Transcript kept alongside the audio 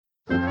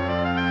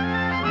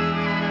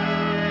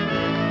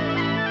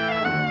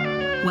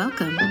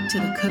Welcome to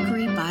the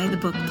Cookery by the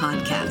Book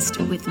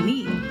podcast with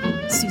me,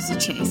 Susie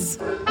Chase.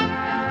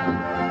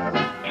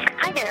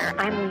 Hi there,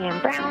 I'm Leanne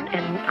Brown,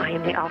 and I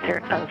am the author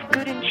of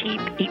Good and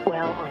Cheap, Eat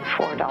Well on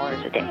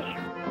 $4 a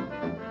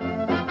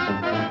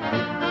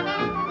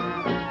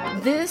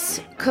Day.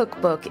 This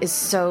cookbook is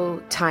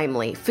so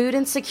timely. Food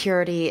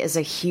insecurity is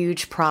a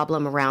huge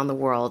problem around the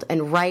world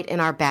and right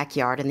in our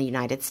backyard in the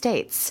United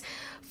States.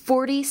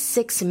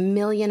 46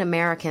 million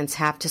Americans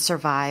have to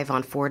survive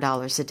on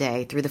 $4 a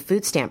day through the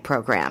food stamp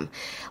program.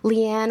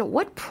 Leanne,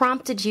 what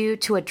prompted you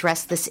to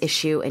address this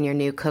issue in your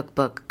new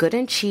cookbook, Good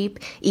and Cheap,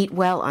 Eat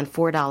Well on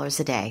 $4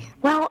 a Day?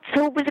 Well,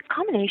 so it was a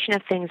combination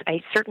of things.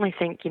 I certainly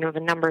think, the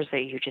numbers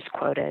that you just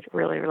quoted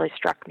really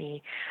struck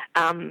me.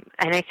 And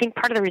I think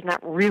part of the reason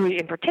that really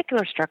in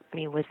particular struck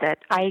me was that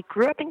I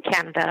grew up in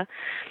Canada,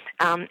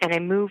 and I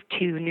moved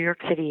to New York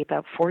City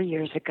about 4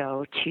 years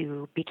ago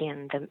to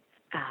begin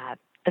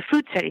the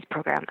food studies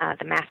program,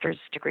 the master's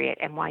degree at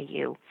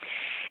NYU.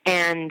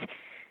 And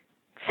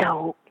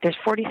so there's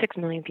 46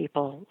 million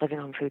people living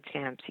on food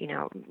stamps,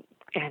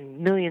 and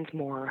millions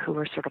more who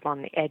are sort of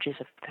on the edges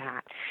of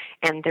that.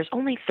 And there's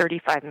only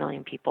 35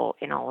 million people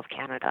in all of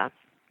Canada.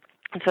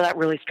 And so that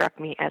really struck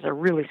me as a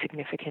really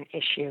significant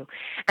issue.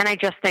 And I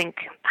just think,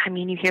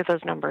 you hear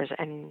those numbers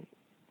and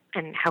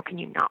how can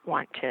you not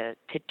want to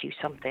do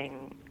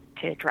something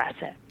to address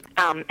it?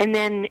 And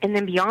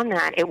then beyond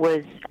that,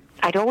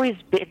 I'd always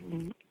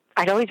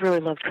really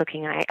loved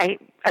cooking. I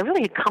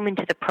really had come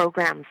into the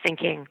program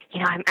thinking,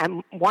 I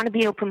want to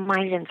be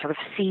open-minded and sort of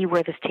see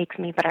where this takes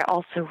me, but I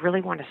also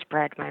really want to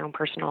spread my own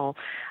personal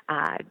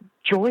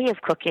joy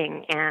of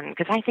cooking, and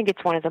because I think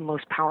it's one of the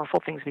most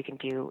powerful things we can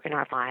do in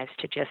our lives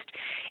to just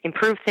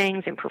improve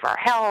things, improve our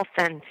health,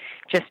 and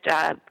just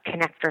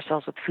connect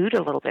ourselves with food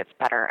a little bit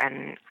better.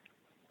 And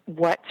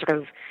what sort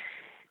of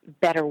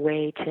better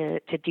way to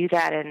do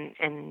that?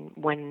 And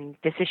when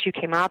this issue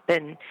came up,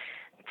 and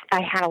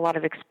I had a lot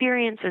of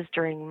experiences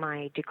during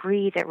my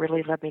degree that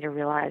really led me to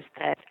realize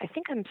that I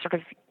think I'm sort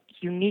of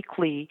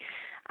uniquely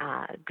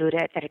good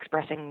at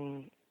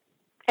expressing,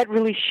 at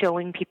really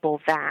showing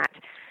people that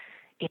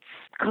it's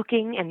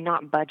cooking and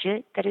not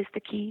budget that is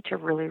the key to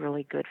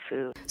really good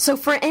food. So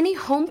for any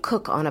home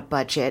cook on a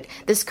budget,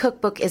 this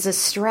cookbook is a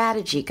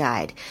strategy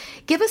guide.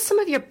 Give us some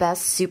of your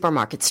best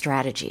supermarket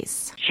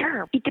strategies.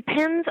 Sure. It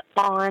depends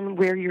on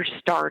where you're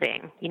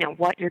starting,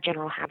 what your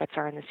general habits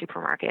are in the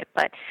supermarket.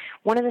 But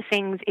one of the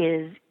things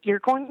is you're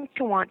going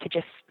to want to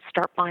just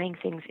start buying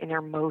things in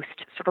their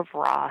most sort of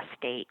raw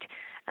state.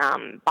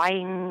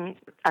 Buying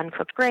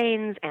uncooked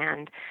grains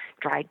and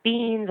dried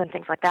beans and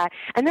things like that.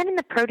 And then in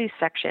the produce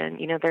section,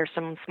 there's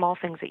some small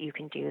things that you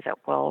can do that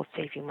will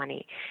save you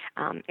money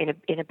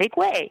in a big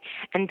way.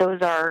 And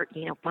those are,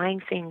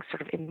 buying things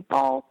sort of in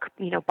bulk,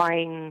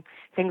 buying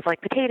things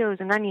like potatoes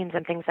and onions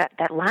and things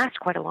that last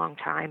quite a long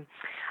time.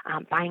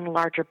 Buying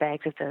larger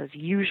bags of those,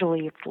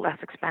 usually it's less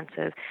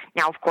expensive.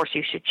 Now, of course,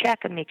 you should check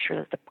and make sure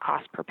that the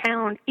cost per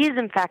pound is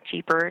in fact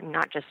cheaper,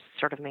 not just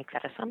sort of make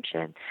that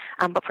assumption.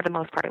 But for the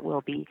most part, it will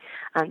be.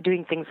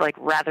 Doing things like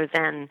rather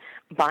than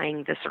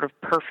buying this sort of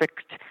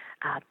perfect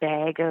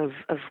bag of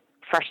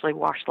freshly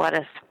washed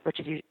lettuce, which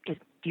is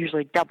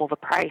usually double the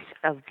price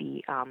of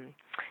the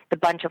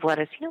bunch of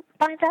lettuce,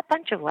 buy that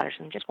bunch of lettuce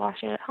and just wash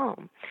it at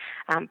home.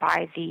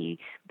 Buy the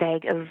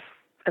bag of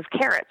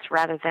carrots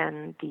rather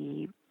than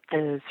the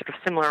sort of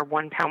similar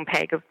 1 pound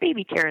bag of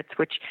baby carrots,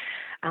 which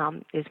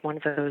is one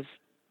of those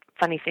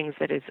funny things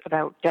that is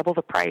about double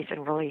the price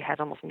and really has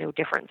almost no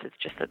difference. It's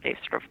just that they've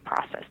sort of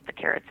processed the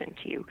carrots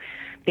into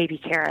baby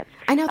carrots.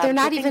 I know, they're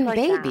not even like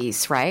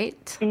babies,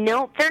 right?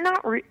 No, they're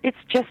not. It's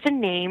just a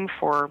name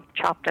for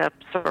chopped up,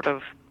 sort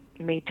of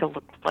made to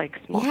look like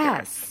small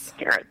carrots.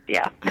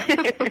 Yeah.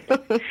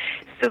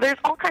 So there's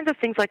all kinds of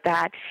things like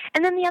that.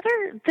 And then the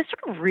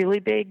sort of really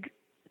big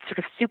sort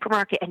of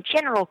supermarket and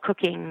general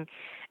cooking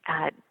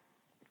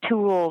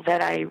tool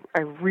that I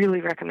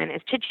really recommend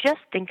is to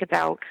just think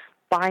about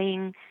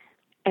buying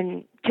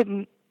and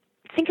to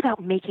think about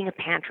making a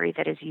pantry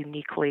that is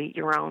uniquely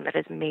your own, that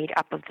is made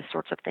up of the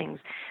sorts of things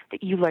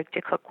that you like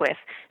to cook with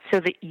so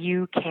that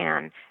you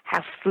can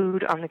have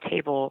food on the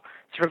table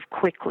sort of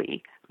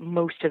quickly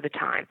most of the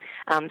time.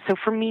 So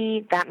for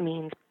me, that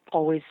means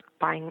always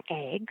buying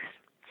eggs,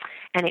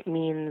 and it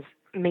means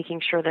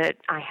making sure that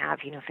I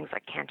have, things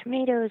like canned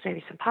tomatoes,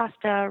 maybe some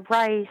pasta,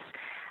 rice,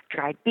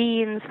 dried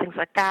beans, things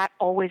like that,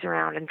 always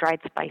around, and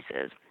dried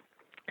spices,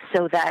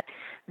 so that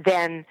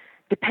then,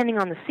 depending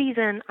on the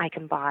season, I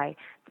can buy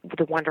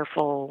the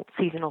wonderful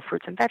seasonal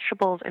fruits and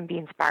vegetables and be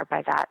inspired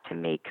by that to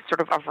make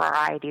sort of a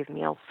variety of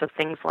meals. So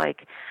things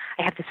like,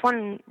 I have this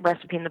one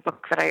recipe in the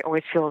book that I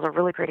always feel is a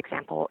really great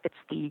example. It's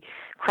the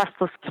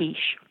crustless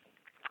quiche.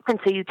 And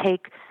so you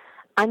take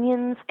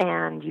onions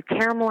and you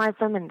caramelize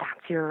them, and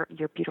that's your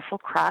beautiful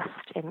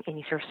crust, and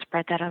you sort of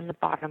spread that on the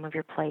bottom of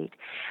your plate.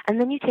 And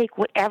then you take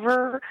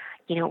whatever,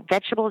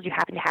 vegetables you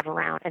happen to have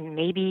around, and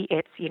maybe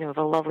it's,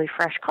 the lovely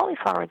fresh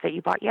cauliflower that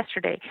you bought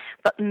yesterday,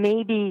 but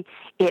maybe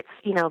it's,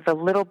 the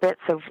little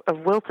bits of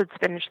wilted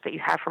spinach that you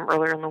have from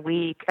earlier in the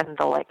week, and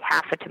the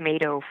half a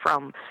tomato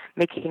from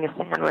making a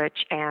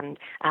sandwich, and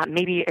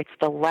maybe it's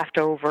the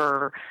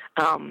leftover,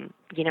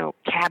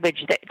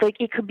 cabbage that,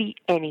 it could be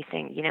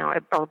anything,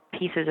 or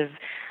pieces of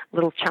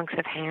little chunks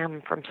of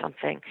ham from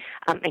something,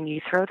 and you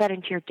throw that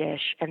into your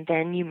dish, and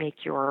then you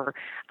make your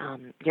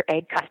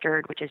egg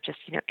custard, which is just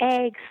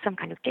eggs, some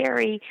kind of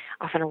dairy,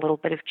 often a little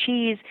bit of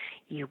cheese.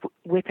 You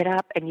whip it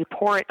up and you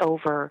pour it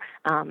over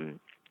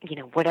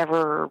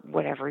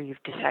whatever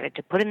you've decided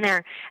to put in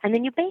there, and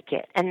then you bake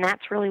it, and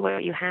that's really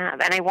what you have.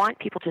 And I want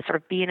people to sort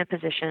of be in a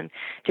position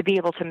to be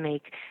able to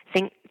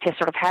to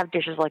sort of have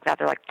dishes like that.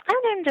 They're like, I'm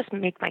going to just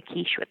make my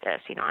quiche with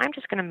this. I'm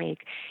just going to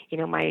make,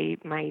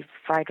 my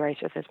fried rice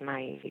with this,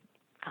 my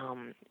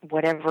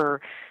whatever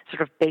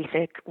sort of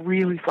basic,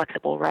 really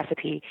flexible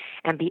recipe,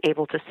 and be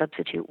able to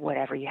substitute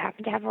whatever you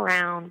happen to have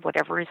around,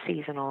 whatever is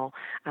seasonal,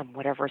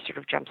 whatever sort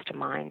of jumps to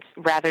mind,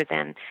 rather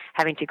than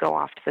having to go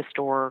off to the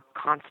store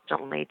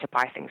constantly to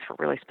buy things for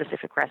really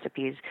specific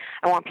recipes.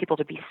 I want people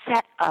to be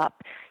set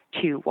up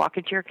to walk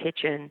into your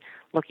kitchen,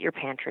 look at your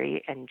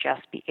pantry, and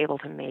just be able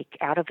to make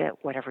out of it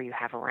whatever you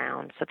have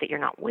around, so that you're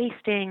not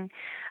wasting,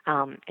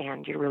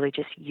 and you're really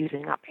just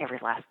using up every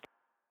last.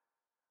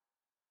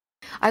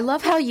 I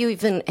love how you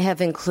even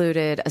have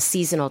included a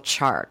seasonal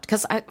chart,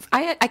 because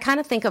I kind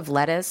of think of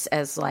lettuce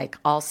as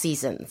all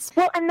seasons.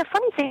 Well, and the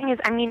funny thing is,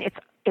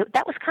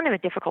 that was kind of a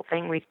difficult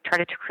thing. We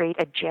tried to create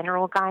a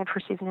general guide for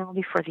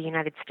seasonality for the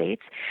United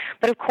States.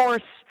 But of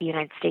course, the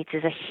United States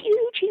is a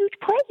huge, huge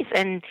place,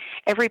 and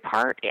every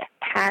part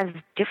has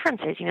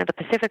differences. The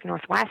Pacific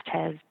Northwest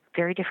has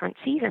very different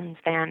seasons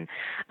than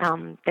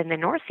the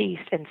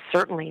Northeast, and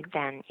certainly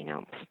than,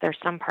 there's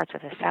some parts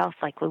of the South,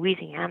 like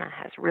Louisiana,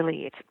 has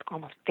really its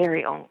almost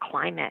very own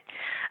climate.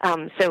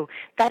 So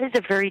that is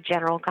a very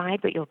general guide,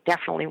 but you'll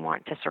definitely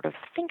want to sort of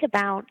think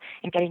about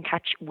and get in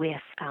touch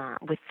with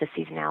the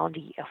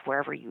seasonality of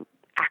wherever you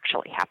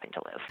actually happen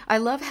to live. I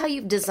love how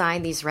you've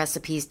designed these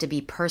recipes to be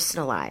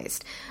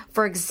personalized.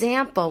 For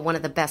example, one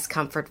of the best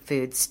comfort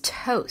foods,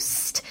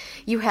 toast.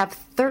 You have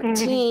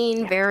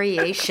 13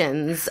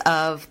 variations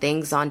of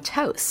things on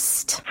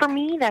toast. For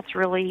me, that's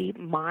really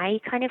my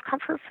kind of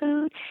comfort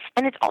food.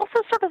 And it's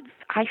also sort of,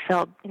 I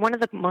felt, one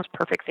of the most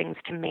perfect things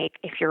to make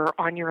if you're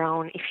on your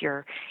own, if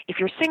you're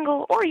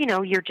single, or,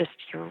 you're just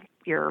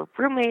your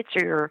roommates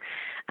or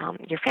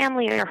your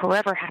family or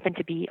whoever happen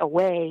to be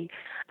away.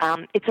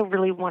 It's a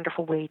really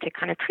wonderful way to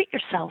kind of treat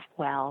yourself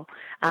well,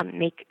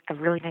 make a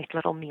really nice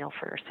little meal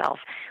for yourself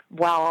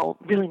while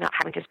really not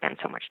having to spend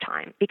so much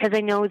time. Because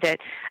I know that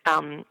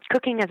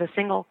cooking as a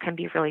single can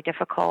be really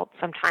difficult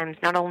sometimes,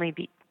 not only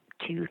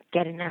to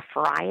get enough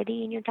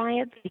variety in your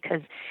diet,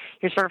 because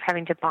you're sort of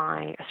having to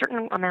buy a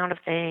certain amount of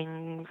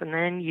things and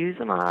then use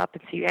them up,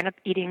 and so you end up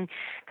eating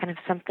kind of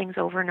some things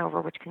over and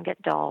over, which can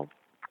get dull.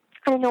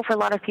 I know for a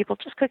lot of people,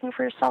 just cooking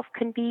for yourself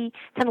can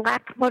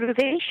lack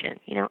motivation.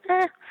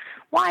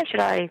 Why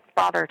should I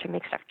bother to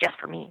make stuff just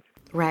for me?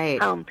 Right.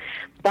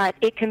 But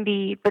it can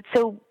be,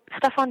 so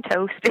stuff on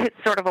toast is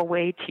sort of a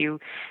way to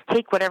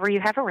take whatever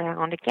you have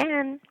around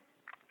again,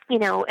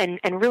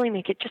 and really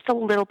make it just a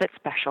little bit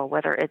special,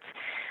 whether it's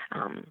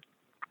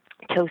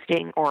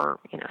toasting or,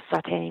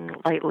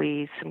 sauteing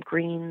lightly some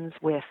greens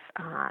with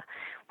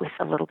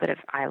a little bit of,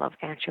 I love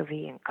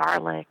anchovy and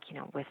garlic,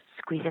 with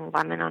squeezing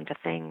lemon onto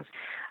things,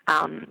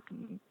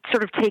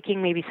 sort of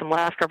taking maybe some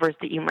leftovers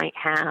that you might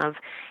have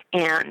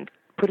and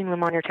putting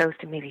them on your toast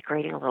and maybe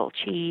grating a little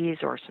cheese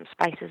or some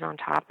spices on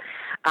top.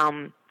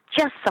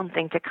 Just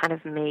something to kind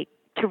of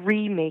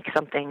remake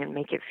something and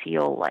make it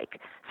feel like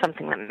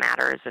something that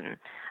matters, and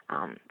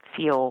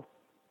feel,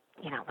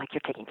 like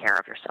you're taking care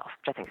of yourself,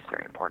 which I think is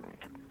very important.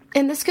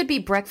 And this could be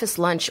breakfast,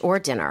 lunch, or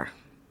dinner.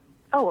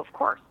 Oh, of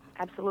course.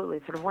 Absolutely.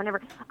 Sort of whenever.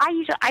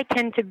 I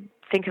tend to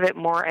think of it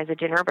more as a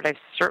dinner, but I've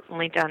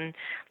certainly done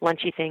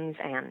lunchy things,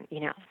 and,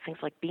 things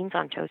like beans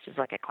on toast is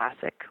like a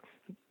classic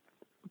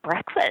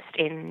breakfast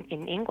in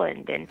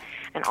England and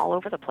all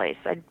over the place.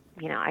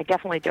 I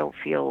definitely don't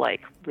feel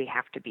like we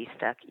have to be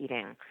stuck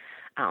eating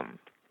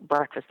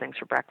breakfast things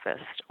for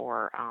breakfast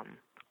or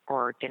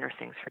dinner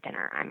things for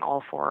dinner. I'm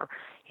all for,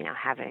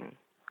 having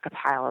a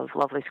pile of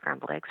lovely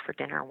scrambled eggs for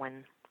dinner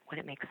when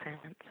it makes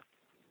sense.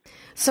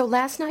 So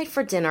last night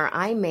for dinner,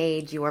 I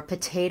made your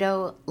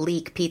potato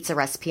leek pizza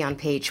recipe on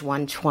page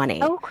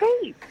 120. Oh,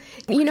 great.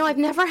 I've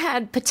never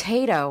had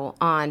potato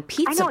on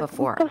pizza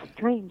before. It's so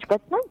strange,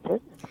 but nice, isn't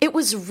it? It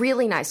was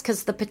really nice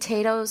because the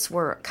potatoes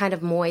were kind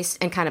of moist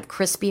and kind of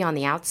crispy on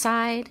the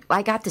outside.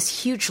 I got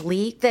this huge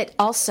leek that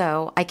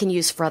also I can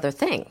use for other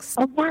things.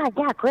 Oh,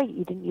 yeah, great.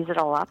 You didn't use it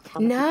all up?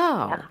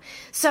 No. Yeah.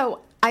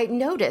 So I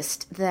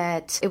noticed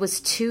that it was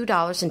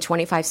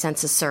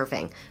 $2.25 a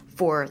serving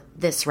for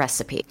this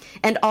recipe.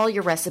 And all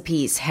your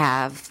recipes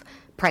have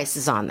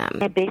prices on them.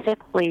 I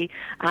basically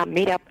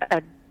made up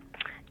a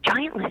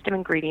giant list of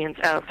ingredients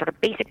of sort of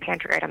basic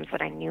pantry items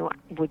that I knew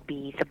would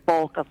be the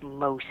bulk of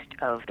most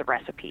of the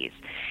recipes.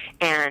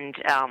 And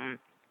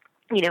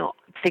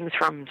things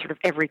from sort of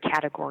every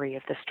category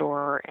of the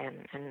store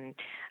and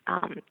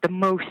the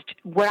most,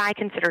 what I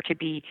consider to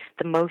be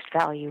the most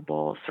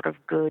valuable sort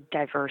of good,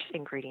 diverse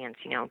ingredients,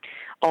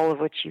 all of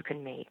which you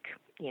can make,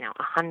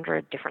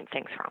 100 different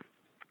things from.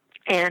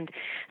 And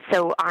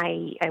so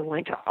I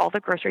went to all the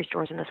grocery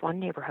stores in this one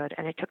neighborhood,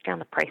 and I took down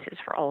the prices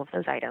for all of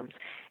those items.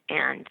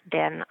 And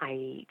then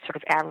I sort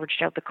of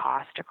averaged out the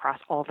cost across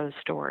all those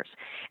stores.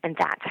 And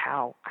that's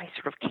how I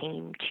sort of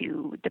came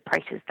to the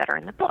prices that are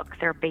in the book.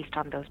 They're based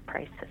on those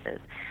prices.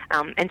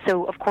 And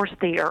so, of course,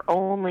 they are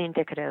only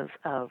indicative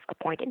of a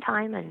point in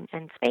time and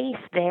space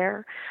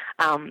there.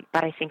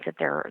 But I think that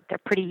they're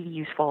pretty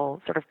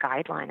useful sort of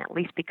guideline, at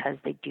least because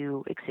they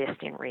do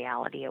exist in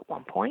reality at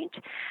one point.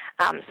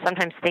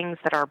 Sometimes things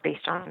that are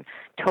based on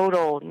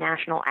total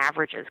national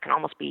averages can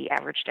almost be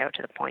averaged out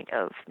to the point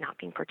of not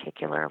being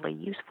particularly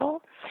useful.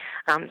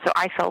 So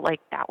I felt like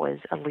that was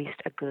at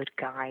least a good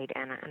guide,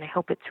 and I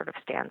hope it sort of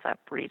stands up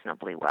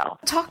reasonably well.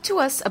 Talk to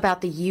us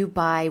about the You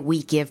Buy,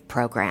 We Give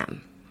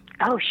program.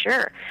 Oh,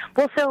 sure.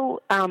 Well,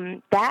 so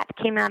that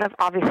came out of,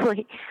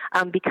 obviously,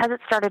 because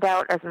it started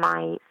out as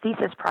my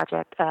thesis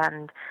project,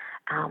 and,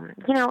 I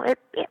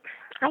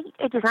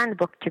designed the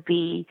book to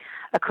be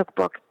a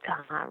cookbook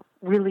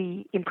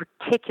really in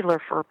particular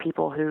for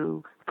people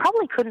who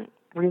probably couldn't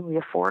really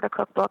afford a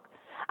cookbook,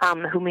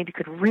 who maybe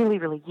could really,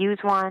 really use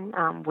one,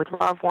 would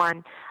love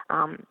one.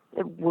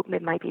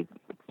 It might be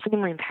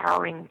extremely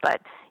empowering,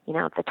 but,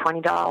 the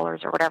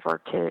 $20 or whatever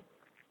to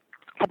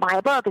buy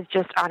a book is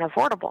just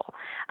unaffordable.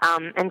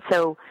 And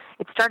so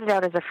it started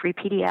out as a free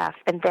PDF,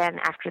 and then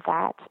after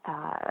that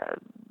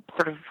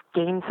sort of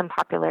gained some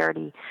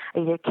popularity. I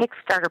did a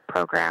Kickstarter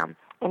program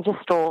and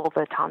just stole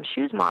the Tom's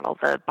Shoes model,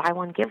 the buy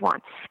one, give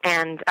one.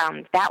 And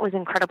that was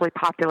incredibly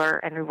popular,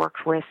 and we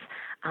worked with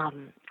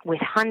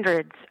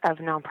hundreds of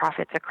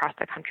nonprofits across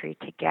the country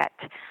to get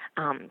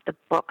the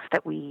books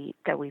that we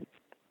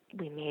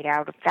made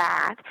out of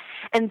that.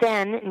 And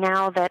then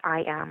now that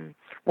I am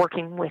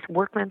working with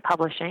Workman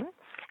Publishing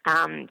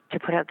to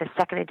put out the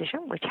second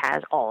edition, which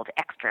has all the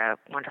extra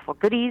wonderful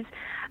goodies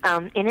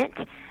in it,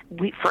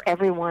 for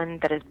everyone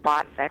that is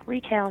bought at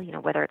retail,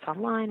 whether it's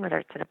online, whether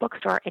it's in a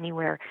bookstore,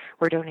 anywhere,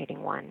 we're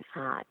donating one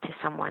to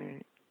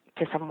someone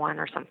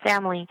or some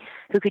family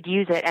who could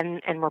use it.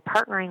 And we're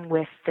partnering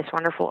with this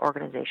wonderful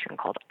organization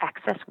called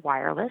Access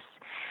Wireless,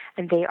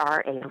 and they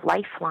are a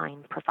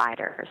lifeline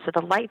provider. So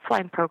the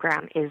Lifeline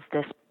program is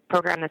this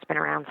program that's been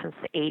around since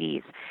the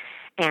 80s,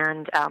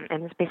 and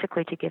it's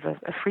basically to give a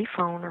free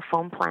phone or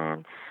phone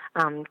plan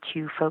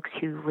to folks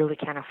who really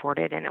can't afford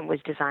it, and it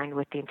was designed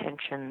with the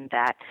intention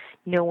that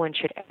no one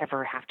should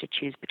ever have to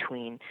choose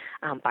between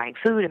buying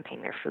food and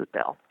paying their food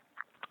bill.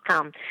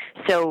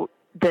 So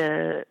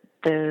the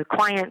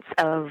clients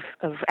of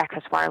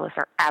Access Wireless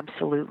are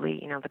absolutely,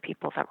 the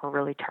people that we're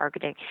really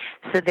targeting.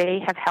 So they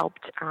have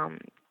helped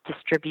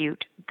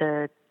distribute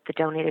the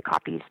donated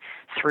copies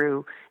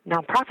through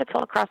nonprofits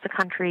all across the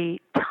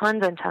country,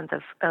 tons and tons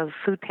of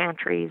food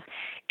pantries,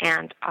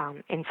 and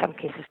in some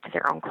cases to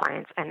their own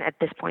clients. And at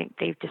this point,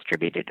 they've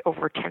distributed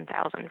over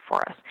 10,000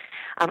 for us.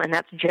 And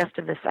that's just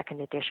of the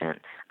second edition.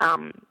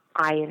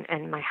 I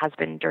and my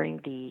husband,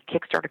 during the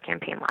Kickstarter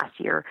campaign last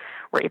year,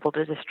 were able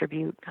to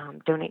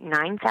donate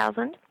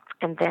 9,000,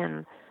 and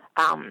then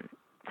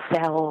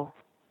sell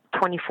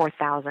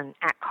 24,000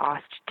 at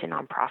cost to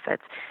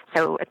nonprofits.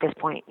 So at this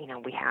point,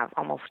 we have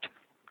almost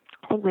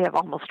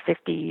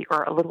 50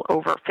 or a little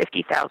over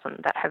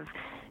 50,000 that have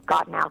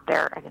gotten out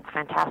there, and it's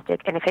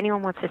fantastic. And if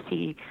anyone wants to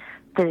see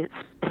the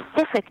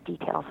specific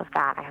details of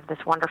that, I have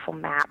this wonderful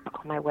map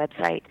on my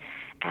website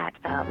at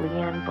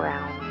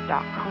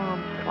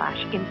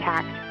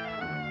leannebrown.com/impact,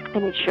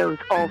 and it shows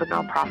all the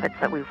nonprofits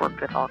that we've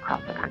worked with all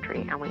across the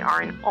country, and we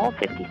are in all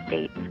 50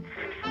 states,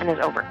 and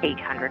there's over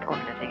 800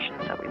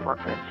 organizations that we've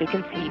worked with. So you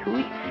can see who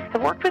we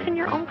have worked with in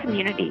your own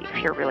community if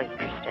you're really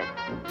interested.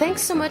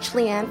 Thanks so much,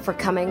 Leanne, for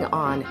coming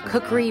on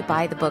Cookery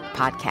by the Book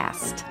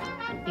podcast.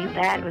 You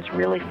bet. It was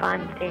really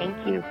fun.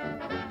 Thank you.